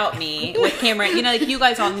without me with Cameron. You know, like you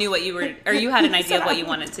guys all knew what you were, or you had an idea of what you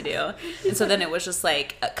wanted to do, and so then it was just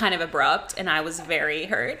like kind of abrupt, and I was very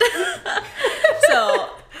hurt. So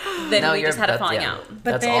then we just had a falling out. But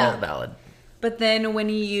that's then, all valid. But then when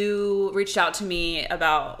you reached out to me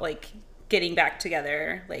about like getting back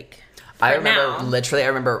together, like I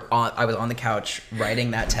remember I was on the couch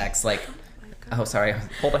writing that text like, oh sorry,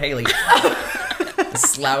 hold on, Haley.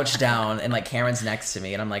 Slouched down and like Cameron's next to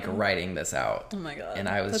me and I'm like writing this out. Oh my god! And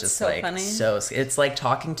I was That's just so like, funny. it's like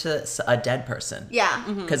talking to a dead person. Yeah.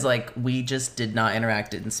 Because like we just did not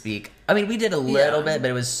interact and speak. I mean, we did a little bit, but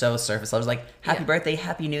it was so surface. I was like, "Happy birthday,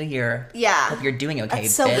 Happy New Year." Yeah. Hope you're doing okay.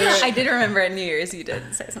 That's so bitch. weird. I did remember at New Year's you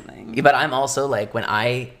did say something. But I'm also like when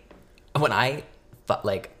I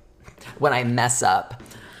mess up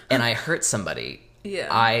and I hurt somebody.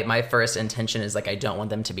 Yeah. My first intention is like I don't want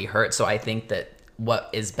them to be hurt. So I think that what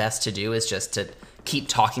is best to do is just to keep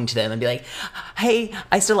talking to them and be like, "Hey,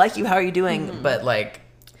 I still like you. How are you doing?" Mm-hmm. But like,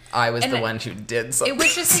 I was the one who did something. It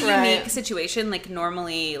was just a Right. unique situation. Like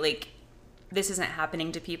normally, like this isn't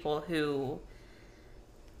happening to people who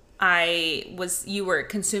you were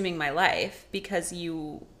consuming my life because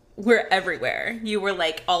you were everywhere. You were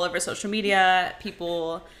like all over social media.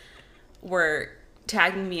 People were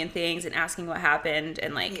tagging me in things and asking what happened,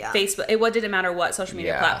 and like Facebook. It didn't matter what social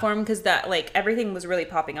media platform, because that like everything was really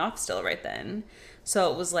popping off still right then.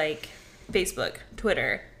 So it was like Facebook,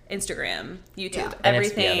 Twitter, Instagram, YouTube, And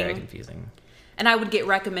everything. it's very confusing. And I would get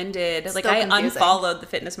recommended, like Still I confusing. unfollowed the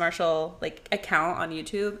Fitness Marshall like account on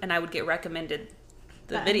YouTube, and I would get recommended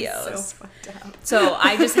the videos. So fucked up. So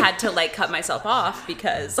I just had to like cut myself off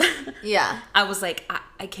because Yeah. I was like,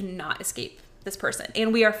 I cannot escape this person.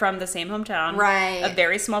 And we are from the same hometown. Right. A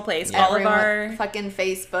very small place. All of our... fucking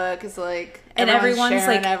Facebook is like, And everyone's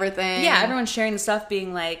sharing like... everything. Yeah, everyone's sharing the stuff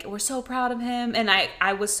being like, we're so proud of him. And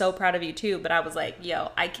I was so proud of you too, but I was like,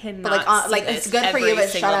 yo, I cannot see it's this good for every you, but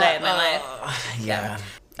single shut day up. of my life. Yeah.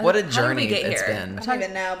 What a How did journey we get it's here? been. I don't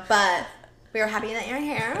even know, but we were happy that you're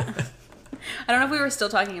here. I don't know if we were still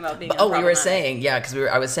talking about being Oh, we were saying, yeah, because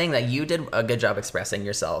I was saying that you did a good job expressing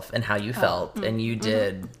yourself and how you felt, and you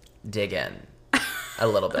did dig in a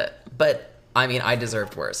little bit. But I mean, I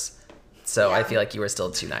deserved worse, so I feel like you were still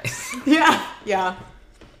too nice. Yeah.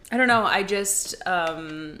 I don't know. I just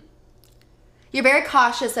You're very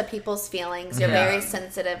cautious of people's feelings. You're Yeah. very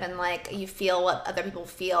sensitive, and like you feel what other people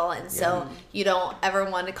feel, and so you don't ever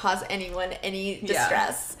want to cause anyone any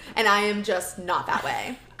distress. And I am just not that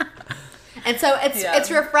way. And so it's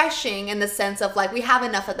refreshing in the sense of like we have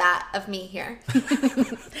enough of that of me here. yeah,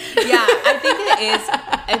 I think it is.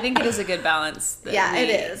 I think it is a good balance. That it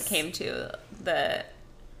we is. Came to the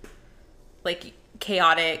like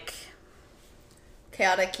chaotic.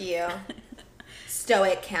 You,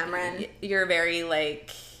 stoic Cameron. You're very like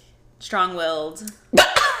strong-willed,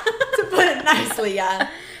 To put it nicely, yeah.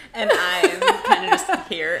 and I'm kind of just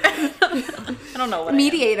here. I don't know what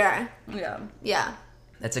Mediator. I am. Yeah.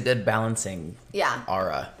 It's a good balancing Yeah.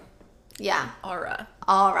 aura. Yeah. Aura.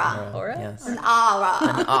 Aura. Yes. An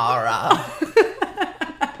aura. Aura.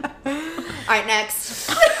 All right, next.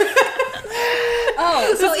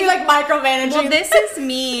 Oh, So you like micromanaging. well, this is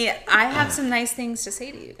me. I have some nice things to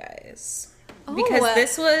say to you guys. Because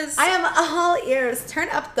this was... I am all ears. Turn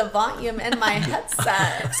up the volume in my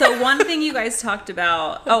headset. So one thing you guys talked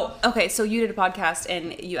about... Oh, okay. So you did a podcast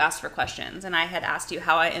and you asked for questions. And I had asked you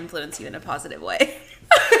how I influence you in a positive way.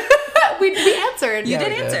 we answered. You Yeah, did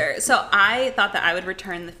we did. answer. So I thought that I would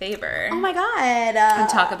return the favor. Oh my god. And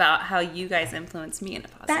talk about how you guys influence me in a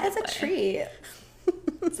positive way. That is a treat.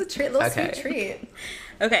 It's a treat, little Okay. sweet treat.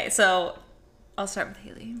 Okay, so I'll start with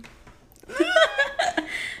Haley.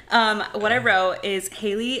 What I wrote is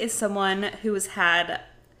Haley is someone who has had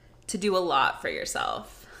to do a lot for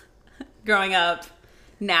yourself. Growing up,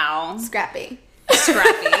 now, Scrappy.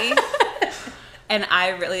 scrappy. And I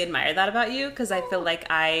really admire that about you because I feel like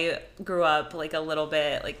I grew up like a little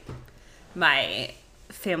bit, like my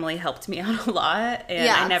family helped me out a lot. And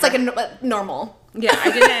Yeah, I never, it's like a normal. yeah,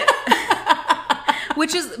 I didn't.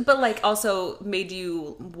 Which is, but like also made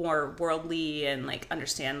you more worldly and like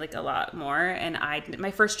understand like a lot more. And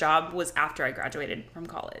my first job was after I graduated from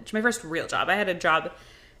college. My first real job. I had a job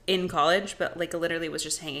in college, but like literally was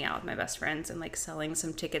just hanging out with my best friends and like selling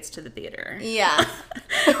some tickets to the theater. Yeah.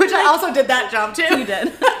 Which I also did that job too. You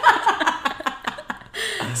did.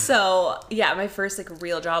 So yeah, my first like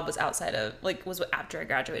real job was outside of like was after I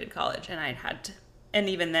graduated college, and I had to, and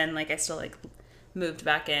even then like I still like moved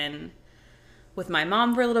back in with my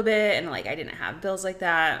mom for a little bit, and like I didn't have bills like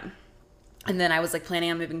that. And then I was like planning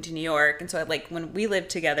on moving to New York, and so I, like when we lived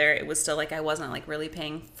together, it was still like I wasn't like really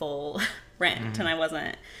paying full rent, and I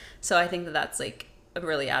wasn't. So I think that that's like a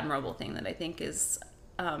really admirable thing that I think is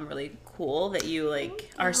really cool, that you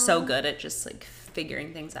like are so good at just like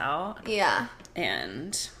figuring things out. Yeah.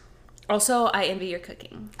 And also, I envy your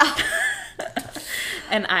cooking.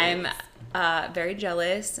 And I'm very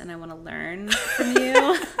jealous, and I want to learn from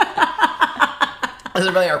you. This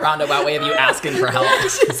is really a roundabout way of you asking for help.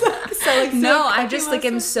 No, I just like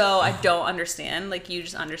I don't understand. Like, you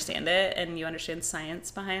just understand it, and you understand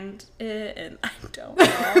science behind it, and I don't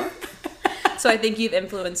know. So I think you've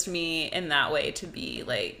influenced me in that way to be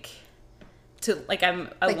like, I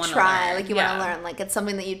want to try, learn. like you want to learn, like it's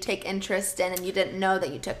something that you take interest in, and you didn't know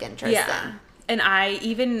that you took interest in. And I,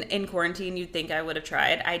 even in quarantine, you'd think I would have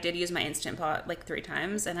tried. I did use my Instant Pot like 3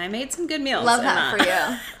 times, and I made some good meals. Love that for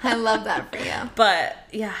you. I love that for you. But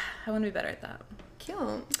yeah, I want to be better at that.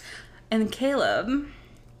 Cute. And Caleb.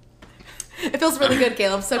 It feels really good,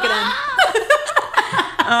 Caleb. Soak it in.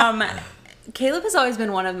 Caleb has always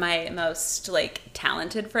been one of my most like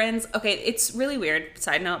talented friends. Okay, it's really weird.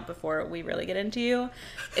 Side note before we really get into you,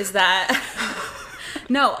 is that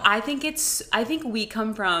no, I think we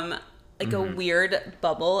come from like a weird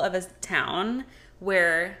bubble of a town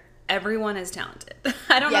where everyone is talented.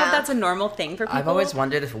 I don't know if that's a normal thing for people. I've always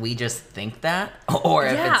wondered if we just think that or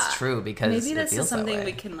if it's true, because maybe this it feels is something that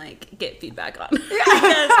way. we can like get feedback on.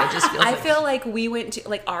 It just feels I feel like we went to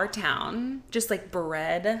like our town just like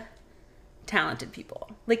bred talented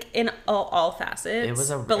people, like in all facets. It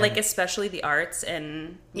was but like especially the arts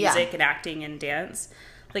and music and acting and dance.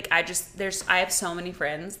 Like I have so many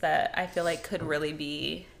friends that I feel like could really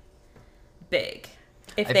be big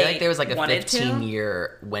if I they feel like there was like a wanted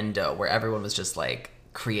 15-year window where everyone was just like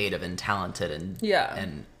creative and talented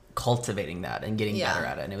and cultivating that and getting better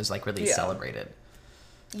at it, and it was like really celebrated.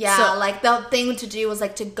 Yeah, So, like the thing to do was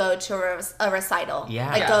like to go to a recital.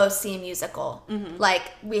 Yeah. Like go see a musical. Mm-hmm. Like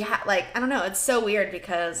we had like, I don't know, it's so weird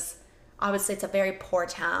because obviously it's a very poor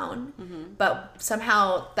town, but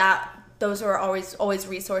somehow those were always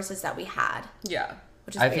resources that we had. Yeah.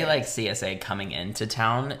 Which is I weird. feel like CSA coming into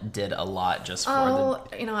town did a lot just for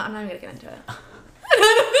you know what, I'm not even gonna get into it.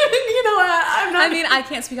 You know what, I'm not. I mean, I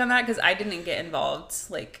can't speak on that because I didn't get involved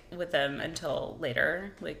like with them until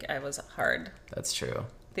later. Like I was hard That's true.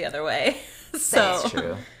 the other way. So That's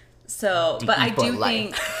true. So, but I do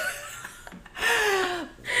think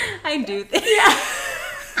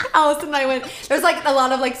Allison and I went, there's like a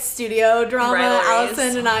lot of like studio drama. Rivalries.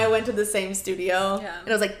 Allison and I went to the same studio. Yeah. And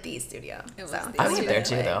it was like the studio. It was so. the I went there Anyway.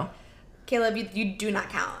 too, though. Caleb, you do not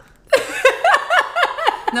count.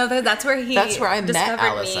 No, that's where That's where I met discovered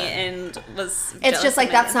Allison. me and was. It's jealous just like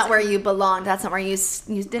of my that's not dancing. where you belong. That's not where you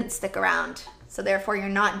didn't stick around. So therefore, you're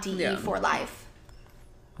not DE for life.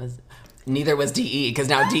 Neither was DE, because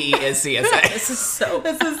now DE is CSA. This is so.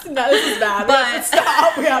 This is bad. But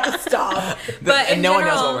Stop. We have to stop. but And in no one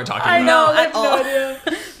knows general- what we're talking I about. know. I at have no all.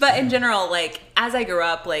 idea. But in general, like as I grew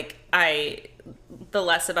up, like the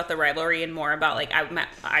less about the rivalry and more about like my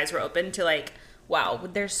eyes were open to like, wow,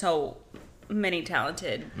 there's so many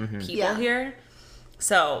talented people here.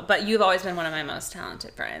 So, but you've always been one of my most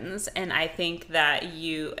talented friends, and I think that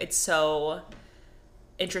it's so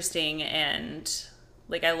interesting, and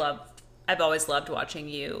like I've always loved watching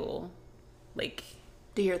you, like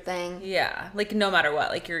Do your thing. yeah, like no matter what,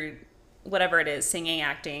 like you're whatever it is, singing,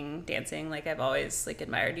 acting, dancing, like I've always like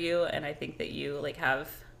admired you, and I think that you like have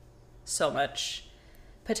so much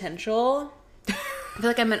potential. I feel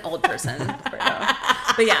like I'm an old person right now.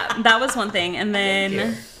 But yeah, that was one thing. And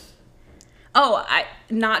then I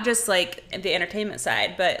not just like the entertainment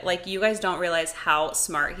side, but like you guys don't realize how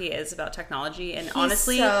smart he is about technology, and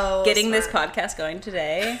honestly so getting this smart. podcast going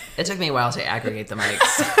today. It took me a while to aggregate the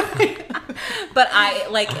mics. But I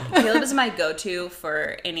like Caleb is my go-to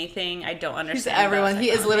for anything I don't understand. Everyone. about He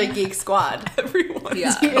is technology. literally Geek Squad. Everyone.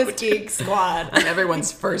 Yeah. He is Geek Squad. I'm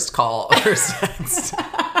everyone's first call or text.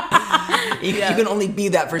 You can only be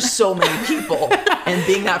that for so many people, and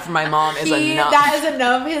being that for my mom is enough. That is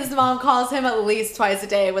enough. His mom calls him at least twice a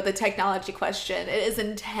day with a technology question. It is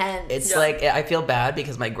intense. It's like I feel bad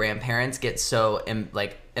because my grandparents get so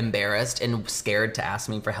embarrassed and scared to ask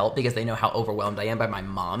me for help because they know how overwhelmed I am by my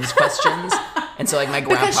mom's questions. And so like my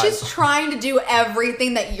grandpa, because she's trying to do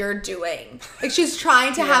everything that you're doing. Like she's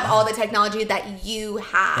trying to have all the technology that you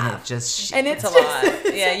have. and it just And it's a just,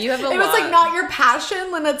 lot. Yeah, you have a lot. It was like not your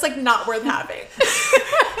passion, then it's like not worth having.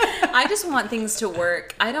 I just want things to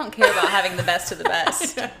work. I don't care about having the best of the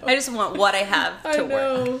best. I just want what I have to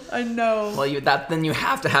work. I know. well, then you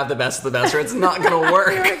have to have the best of the best, or it's not gonna work.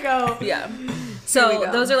 Here we go. Yeah. Here we So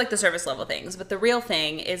go. those are like the service level things, but the real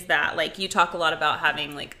thing is that like you talk a lot about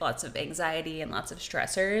having like lots of anxiety and lots of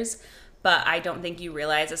stressors, But I don't think you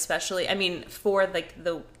realize, especially, I mean, for like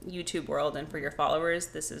the YouTube world and for your followers,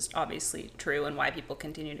 this is obviously true and why people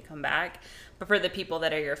continue to come back. But for the people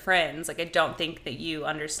that are your friends, like I don't think that you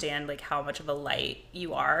understand like how much of a light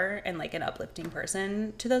you are and like an uplifting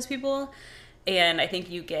person to those people. And I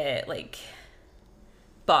think you get like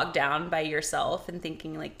bogged down by yourself and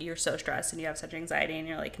thinking like you're so stressed and you have such anxiety and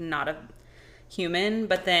you're like not a human.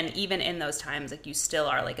 But then even in those times, like you still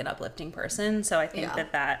are like an uplifting person. So I think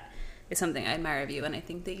that is something I admire of you, and I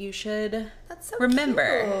think that you should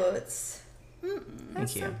remember. That's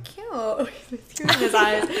Thank you. so cute. He's tears in his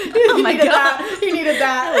eyes. Oh my God. He needed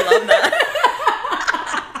that. I love that.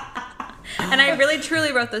 And I really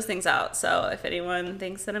truly wrote those things out. So if anyone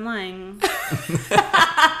thinks that I'm lying,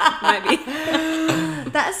 might be.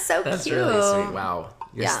 That's so That's cute. really sweet. Wow.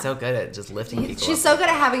 You're so good at just lifting people She's up. so good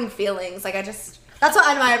at having feelings. Like that's what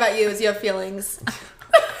I admire about you is you have feelings.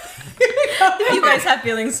 You guys have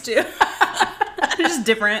feelings too. They're just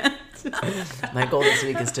different. My goal this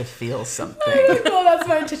week is to feel something. Oh, that's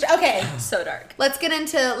my intention. Okay, So dark. let's get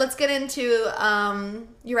into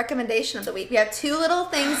your recommendation of the week. We have 2 little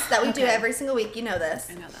things that we do every single week. You know this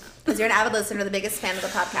I know that. because you're an avid listener, the biggest fan of the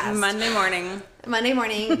podcast. Monday morning. Monday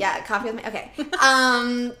morning, yeah, coffee with me. Okay.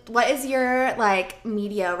 What is your like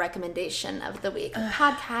media recommendation of the week?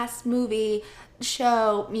 Podcast, movie,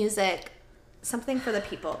 show, music, something for the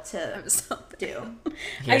people to do.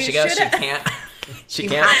 Here she goes. She should've- can't. She You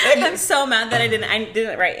can't. have to. I'm so mad that I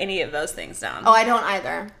didn't write any of those things down. Oh, I don't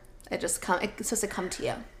either. It's supposed to come to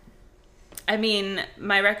you. I mean,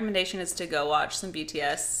 my recommendation is to go watch some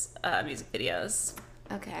BTS music videos.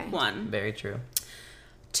 Okay. 1. Very true.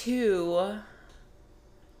 2,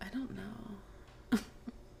 I don't know.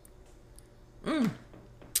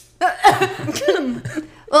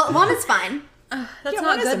 Well, 1 is fine. That's Yeah, not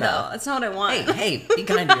one is good enough. though. That's not what I want. Hey, be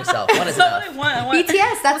kind to yourself. One is That's not what enough. I want. I want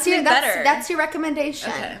BTS. That's something better. that's your recommendation.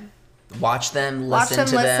 Okay. Watch them, Watch listen them,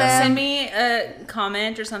 to them. Send me a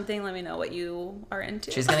comment or something. Let me know what you are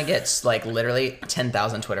into. She's gonna get like literally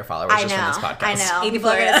 10,000 Twitter followers I just from this know. podcast. I know. 80 People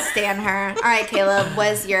are gonna Florida. stan her. All right, Caleb.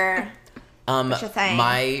 What's your your thing?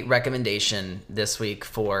 My recommendation this week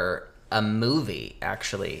for a movie,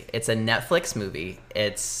 actually, it's a Netflix movie.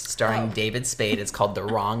 It's starring David Spade. It's called The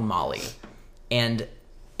Wrong Molly, and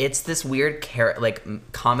it's this weird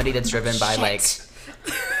comedy that's driven by like.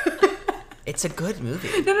 It's a good movie.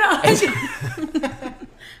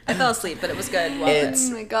 I fell asleep, but it was good. Well, It's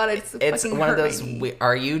Oh my god, it's fucking one of hurt those. my knee.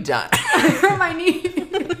 Are you done? Hurt my knee.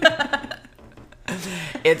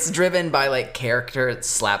 It's driven by like character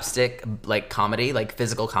slapstick, like comedy, like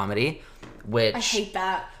physical comedy, which I hate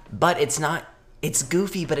that. But it's not. It's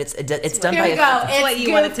goofy, but it's done Here by we go. It's what you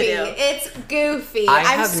goofy. wanted to do. It's goofy. I I'm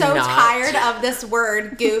have so not- tired of this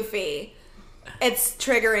word, goofy. It's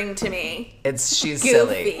triggering to me. She's Goofy.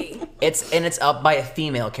 silly. It's up by a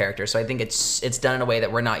female character, so I think it's done in a way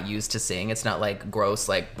that we're not used to seeing. It's not like gross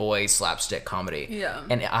like boy slapstick comedy. Yeah.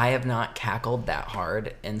 And I have not cackled that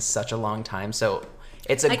hard in such a long time. So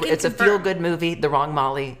it's a can it's a confirm. feel good movie. The Wrong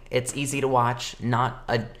Molly. It's easy to watch. Not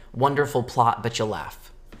a wonderful plot, but you'll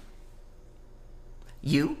laugh.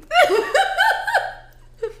 You?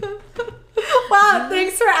 Wow,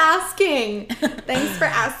 thanks for asking. Thanks for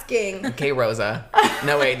asking. Okay, Rosa.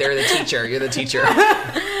 No, wait, they're the teacher. You're the teacher.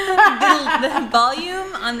 the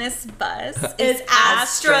volume on this bus is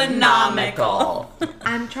astronomical.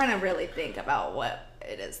 I'm trying to really think about what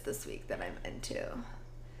it is this week that I'm into.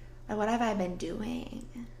 Like, what have I been doing?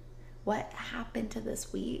 What happened to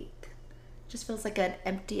this week? Just feels like an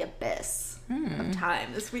empty abyss of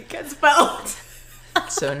time this week has felt.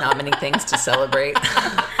 So not many things to celebrate.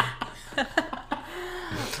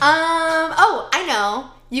 Oh, I know.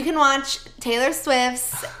 You can watch Taylor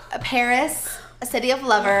Swift's Paris, A City of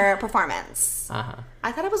Lover performance. Uh-huh.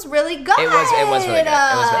 I thought it was really good. It was really good. It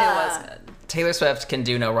was It really was good. Taylor Swift can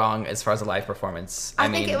do no wrong as far as a live performance. I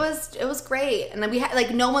think it was great, and then we had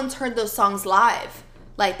like no one's heard those songs live.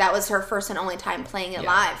 Like that was her first and only time playing it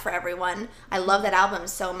live for everyone. I love that album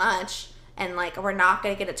so much, and like we're not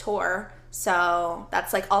gonna get a tour, so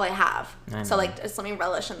that's like all I have. So like just let me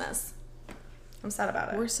relish in this. I'm sad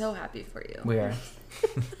about it. We're so happy for you. We are.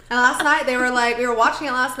 And last night we were watching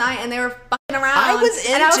it last night, and they were fucking around. I was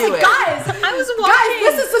and I was into like, it. guys, I was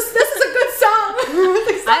guys, this is a good song.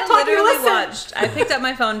 Like, stop I talking, literally listen. watched. I picked up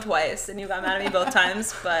my phone twice, and you got mad at me both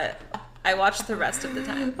times, but I watched the rest of the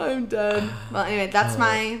time. I'm done. Well, anyway, that's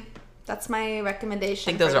my recommendation.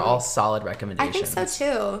 I think those for are the all week. solid I recommendations. think so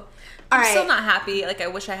too. All I'm right, still not happy. Like I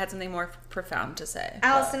wish I had something more profound to say.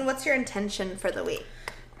 Allison, what's your intention for the week?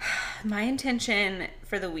 My intention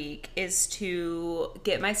for the week is to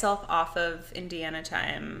get myself off of Indiana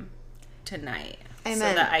time tonight. Amen.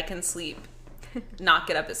 So that I can sleep, not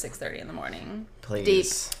get up at 6:30 in the morning.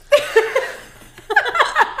 Please.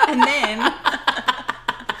 And then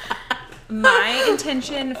my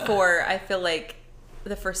intention for, I feel like,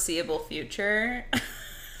 the foreseeable future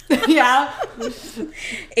Yeah.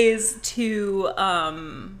 is to,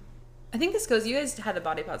 I think this goes, you guys had the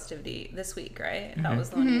body positivity this week, right? That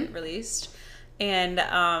was the one you released. And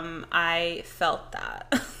I felt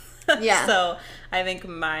that. Yeah. So I think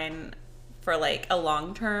mine for like a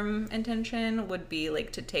long-term intention would be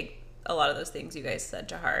like to take a lot of those things you guys said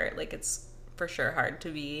to heart. Like it's for sure hard to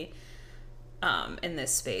be in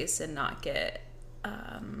this space and not get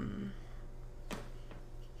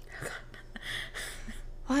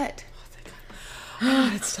What?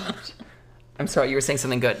 It stopped. I'm sorry, you were saying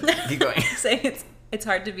something good. Keep going. say it's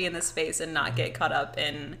hard to be in this space and not get caught up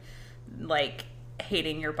in like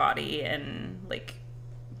hating your body and like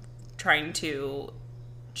trying to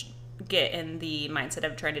get in the mindset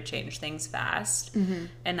of trying to change things fast.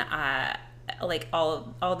 And like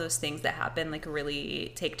all those things that happen like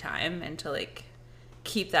really take time, and to like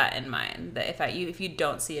keep that in mind, that if you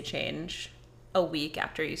don't see a change a week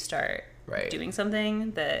after you start doing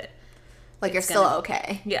something, that Like you're still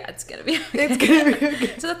okay. yeah, it's gonna be okay. It's gonna be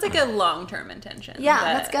okay. So that's like a long-term intention. Yeah,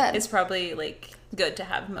 that's good. It's probably like good to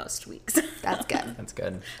have most weeks. That's good. That's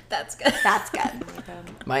good. That's good. That's good.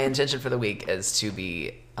 My intention for the week is to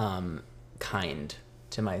be kind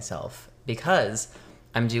to myself, because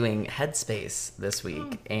I'm doing Headspace this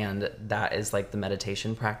week, and that is like the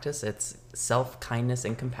meditation practice. It's self-kindness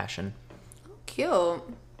and compassion. Cute.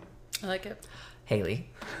 I like it. Haley.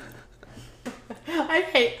 I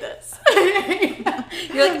hate this.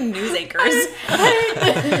 You're like news anchors.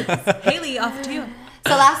 Haley, off to you.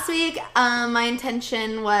 So last week, my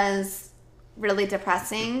intention was really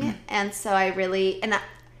depressing, and so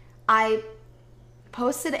I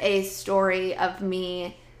posted a story of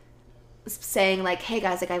me saying like, "Hey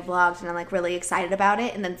guys, like I vlogged and I'm like really excited about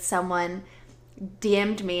it," and then someone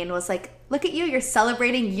DM'd me and was like, "Look at you, you're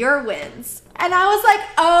celebrating your wins," and I was like,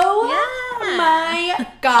 "Oh Yeah. my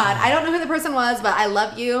god!" I don't know who the person was, but I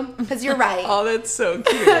love you because you're right. Oh, that's so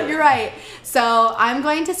cute. You're right. So I'm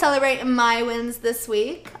going to celebrate my wins this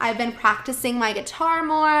week. I've been practicing my guitar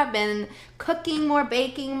more. I've been cooking more,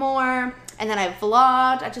 baking more. And then I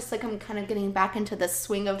vlogged. I'm kind of getting back into the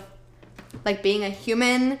swing of like being a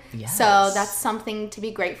human. Yes. So that's something to be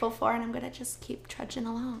grateful for. And I'm going to just keep trudging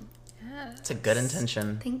along. It's a good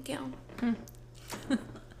intention. Thank you.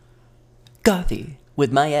 Coffee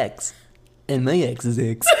with my ex. And my ex's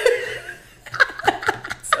ex.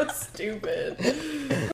 So stupid.